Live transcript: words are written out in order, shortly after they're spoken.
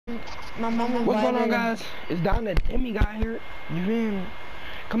My mama. What's going on, guys? It's down to Timmy guy here. You feel me?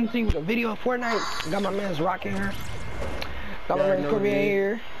 Coming to you with a video of Fortnite. Got my man's Rock in here. Got my man's Kobe in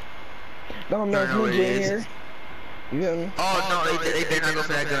here. Got my man's Ninja in here. You feel me? Oh no, they better not go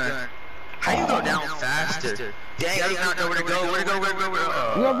for that gun. How you go down faster? Dang, I do not know where to go. Where to go?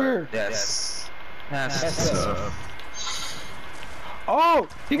 You over here. Yes. That's Oh,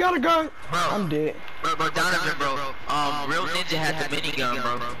 he got a gun. Bro, I'm dead. Bro, Donovan, bro. Real Ninja had the minigun,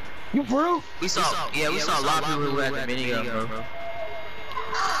 bro. You for real? We saw a lot of people who had the minigun, bro.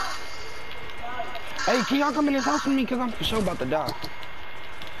 Hey, can y'all come in this house with me? Cause I'm for sure about to die.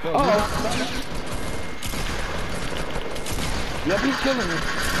 Oh. Yep, he's killing me.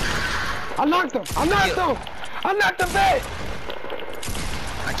 I knocked him. I knocked him back.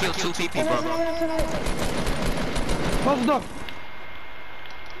 I killed 2 people, bro. What's up?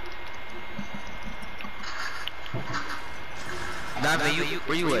 Donovan,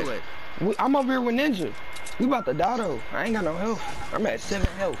 where you at? I'm over here with Ninja. We about to die though. I ain't got no health. I'm at 7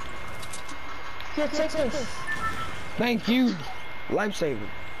 health. Here, take this. Thank you. Lifesaver.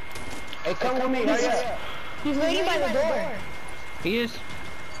 Hey, come with me. He's waiting by the door. He is?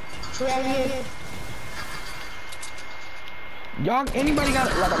 Yeah, he is. Y'all, anybody got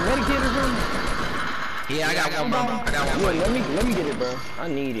like a medikit or something? Yeah, I got one, bro. I got one. Yeah, let me get it, bro. I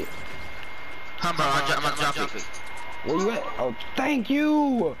need it. Come, bro. I'm gonna drop it. Where you at? Oh, thank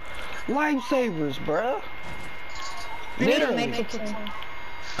you. Lifesavers, bro. Literally.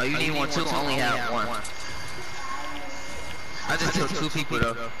 Oh, you need one too? I only have one. I just killed 2 people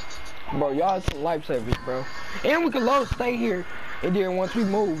though. Bro, y'all some lifesavers, bro. And we can low stay here, and then once we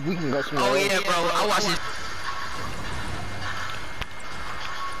move, we can go somewhere. Oh yeah, bro. I watched it.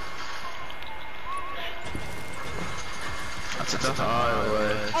 I took the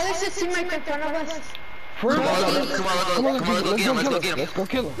highway. Oh, there's a team right in front of us. Come on, let's go get him. Let's go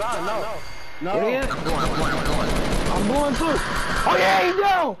kill him. No. Where he at? I'm going. I'm going too. Oh yeah, he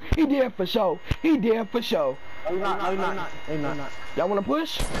down. He dead for sure. He dead for sure. No, you're not. Y'all wanna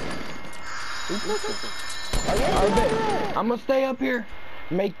push? Oh yeah. I'm gonna stay up here,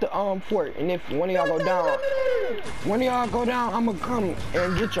 make the fort, and if one of y'all go down, I'm gonna come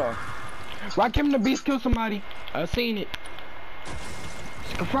and get y'all. Rock him the beast kill somebody. I seen it.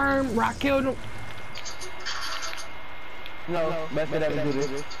 It's confirmed. Rock killed him. No, best bet ever do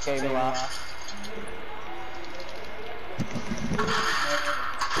this. Game alive.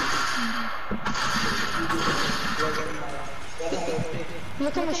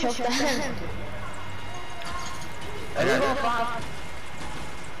 Look at my shoulder.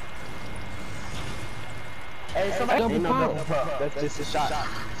 Hey, somebody Double pump. That's just a shot.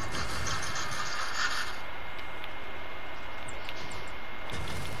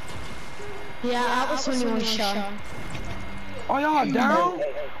 Yeah, I was 21 shot. Oh y'all down?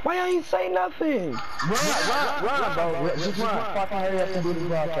 Why y'all ain't say nothing? Run, bro. Just run. Fucking hurry up and do the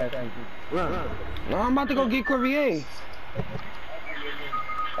broadcast. Run. No, I'm about to go get Corvier.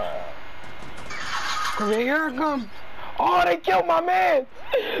 Corvier, here I come. Oh, they killed my man.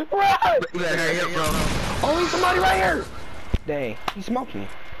 Run! You better hurry up, bro. Oh, he's somebody right here. Dang, he smoked me.